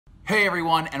Hey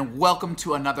everyone, and welcome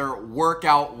to another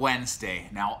Workout Wednesday.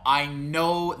 Now, I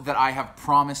know that I have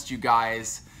promised you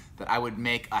guys that I would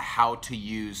make a how to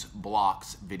use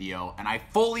blocks video, and I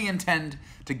fully intend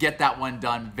to get that one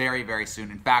done very, very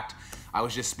soon. In fact, I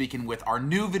was just speaking with our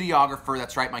new videographer.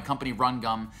 That's right, my company Run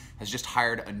Gum has just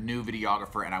hired a new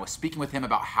videographer, and I was speaking with him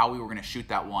about how we were gonna shoot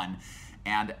that one.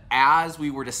 And as we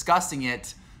were discussing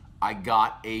it, I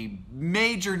got a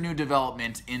major new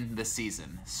development in the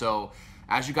season. So,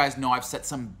 as you guys know, I've set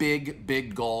some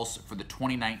big goals for the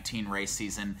 2019 race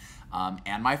season,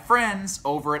 and my friends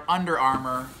over at Under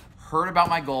Armour heard about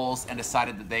my goals and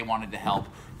decided that they wanted to help,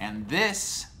 and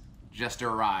this just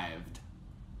arrived.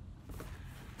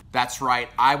 That's right,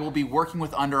 I will be working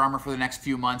with Under Armour for the next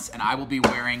few months, and I will be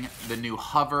wearing the new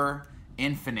Hover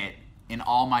Infinite in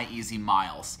all my easy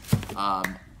miles.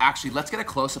 Actually, let's get a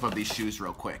close-up of these shoes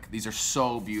real quick. These are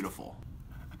so beautiful.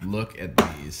 Look at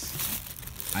these.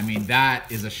 I mean,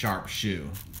 that is a sharp shoe.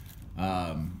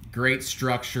 Great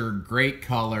structure, great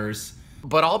colors.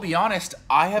 But I'll be honest,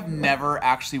 I have never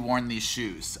actually worn these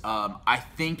shoes. I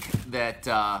think that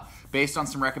based on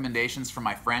some recommendations from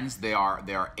my friends, they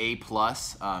are A+.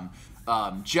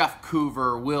 Jeff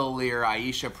Coover, Will Lear,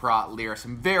 Aisha Prat Lear,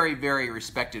 some very, very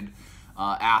respected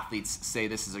athletes say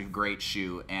this is a great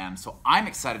shoe, and so I'm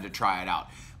excited to try it out.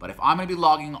 But if I'm gonna be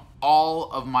logging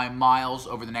all of my miles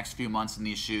over the next few months in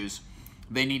these shoes,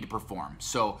 they need to perform.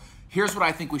 So here's what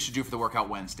I think we should do for the Workout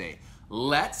Wednesday.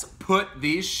 Let's put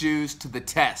these shoes to the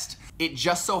test. It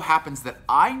just so happens that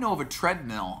I know of a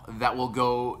treadmill that will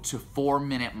go to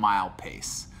 4-minute mile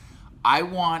pace. I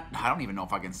don't even know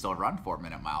if I can still run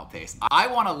 4-minute mile pace. I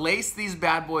wanna lace these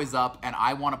bad boys up and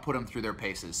I wanna put them through their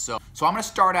paces. So I'm gonna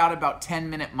start out about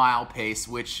 10-minute mile pace,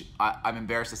 which I'm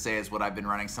embarrassed to say is what I've been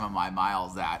running some of my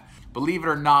miles at. Believe it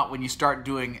or not, when you start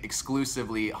doing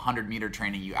exclusively 100-meter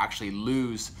training, you actually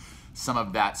lose some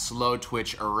of that slow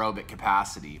twitch aerobic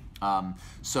capacity.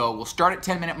 So we'll start at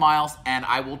 10-minute miles, and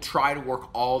I will try to work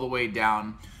all the way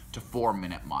down to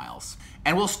 4-minute miles.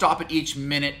 And we'll stop at each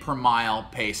minute per mile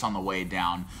pace on the way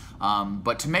down.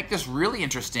 But to make this really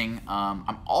interesting,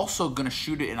 I'm also gonna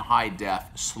shoot it in high def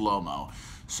slow-mo.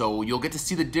 So you'll get to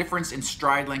see the difference in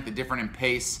stride length, the difference in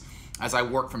pace, as I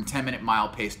work from 10-minute mile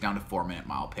pace down to 4-minute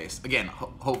mile pace. Again,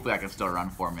 hopefully I can still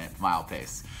run 4-minute mile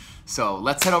pace. So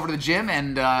let's head over to the gym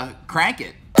and crank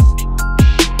it.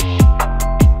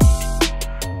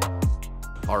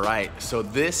 All right, so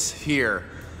this here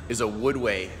is a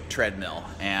Woodway treadmill.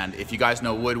 And if you guys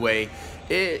know Woodway,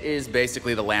 it is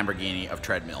basically the Lamborghini of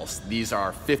treadmills. These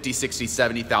are $50,000,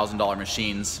 $60,000, $70,000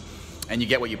 machines, and you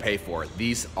get what you pay for.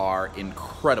 These are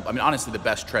incredible. I mean, honestly, the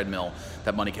best treadmill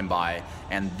that money can buy.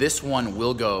 And this one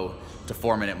will go to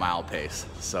 4-minute mile pace.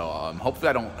 So hopefully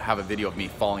I don't have a video of me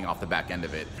falling off the back end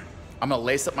of it. I'm gonna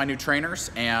lace up my new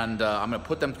trainers and I'm gonna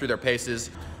put them through their paces.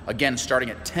 Again, starting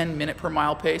at 10-minute per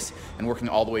mile pace and working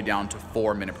all the way down to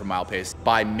 4-minute per mile pace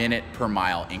by minute per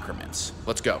mile increments.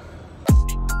 Let's go.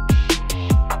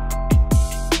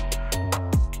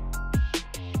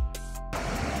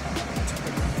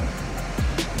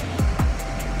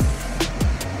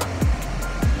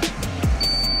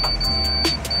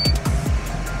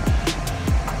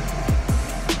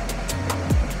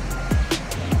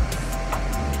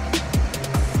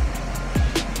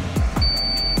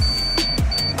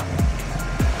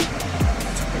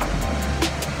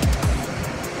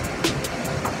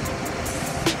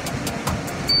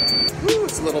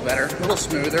 A little better, a little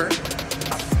smoother.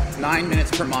 9 minutes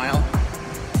per mile.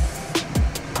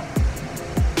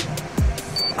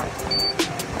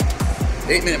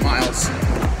 Eight-minute miles.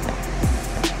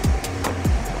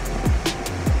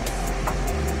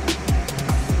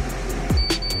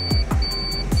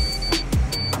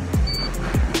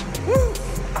 Woo!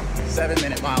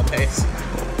 7-minute mile pace.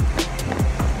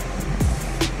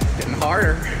 Getting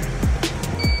harder.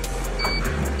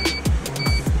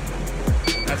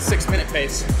 That's 6-minute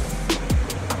pace.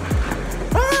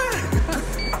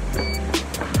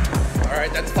 All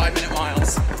right, that's 5-minute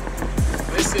miles.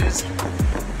 This is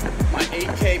my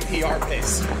 8K PR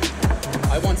pace.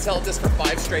 I once held this for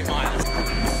 5 straight miles.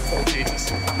 Oh,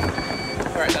 Jesus.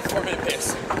 All right, that's 4-minute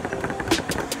pace.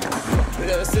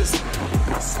 Yeah, this is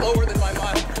slower than my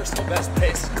mile personal best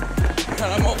pace, and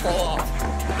I won't fall off.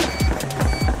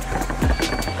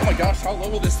 Oh my gosh, how low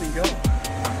will this thing go?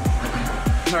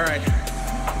 All right.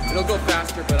 It'll go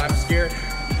faster, but I'm scared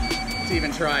to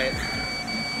even try it.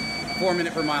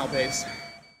 4-minute per mile pace.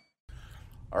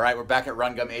 All right, we're back at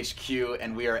Run Gum HQ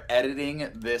and we are editing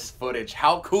this footage.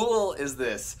 How cool is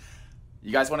this?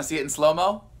 You guys wanna see it in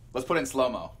slow-mo? Let's put it in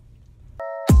slow-mo.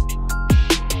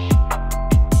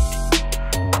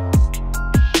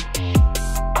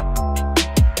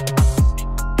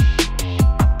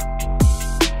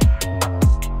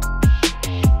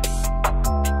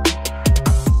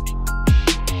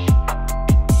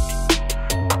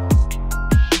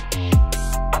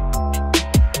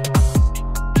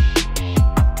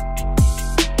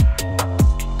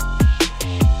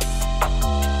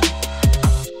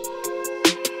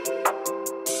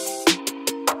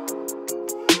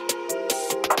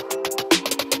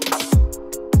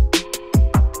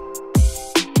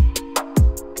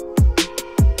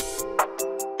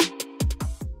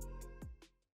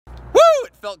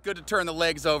 felt good to turn the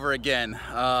legs over again.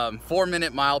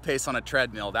 4-minute mile pace on a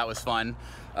treadmill. That was fun.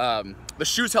 The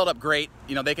shoes held up great.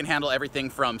 You know, they can handle everything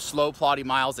from slow plotty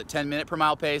miles at 10-minute per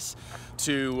mile pace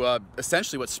to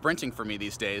essentially what's sprinting for me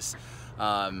these days.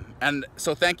 And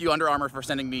so thank you, Under Armour, for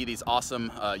sending me these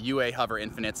awesome UA Hover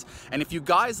Infinites. And if you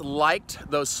guys liked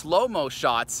those slow-mo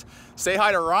shots, say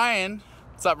hi to Ryan.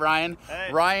 What's up, Ryan?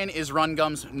 Hey. Ryan is Run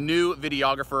Gum's new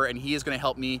videographer, and he is going to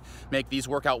help me make these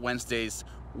Workout Wednesdays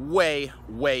way,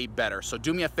 way better. So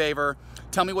do me a favor,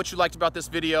 tell me what you liked about this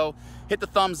video, hit the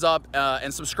thumbs up,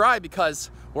 and subscribe,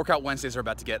 because Workout Wednesdays are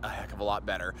about to get a heck of a lot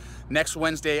better. Next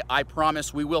Wednesday, I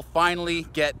promise we will finally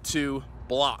get to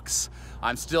blocks.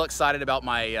 I'm still excited about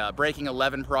my Breaking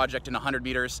 11 project in 100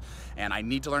 meters, and I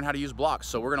need to learn how to use blocks.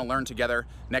 So we're going to learn together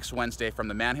next Wednesday from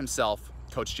the man himself,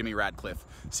 Coach Jimmy Radcliffe.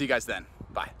 See you guys then.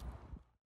 Bye.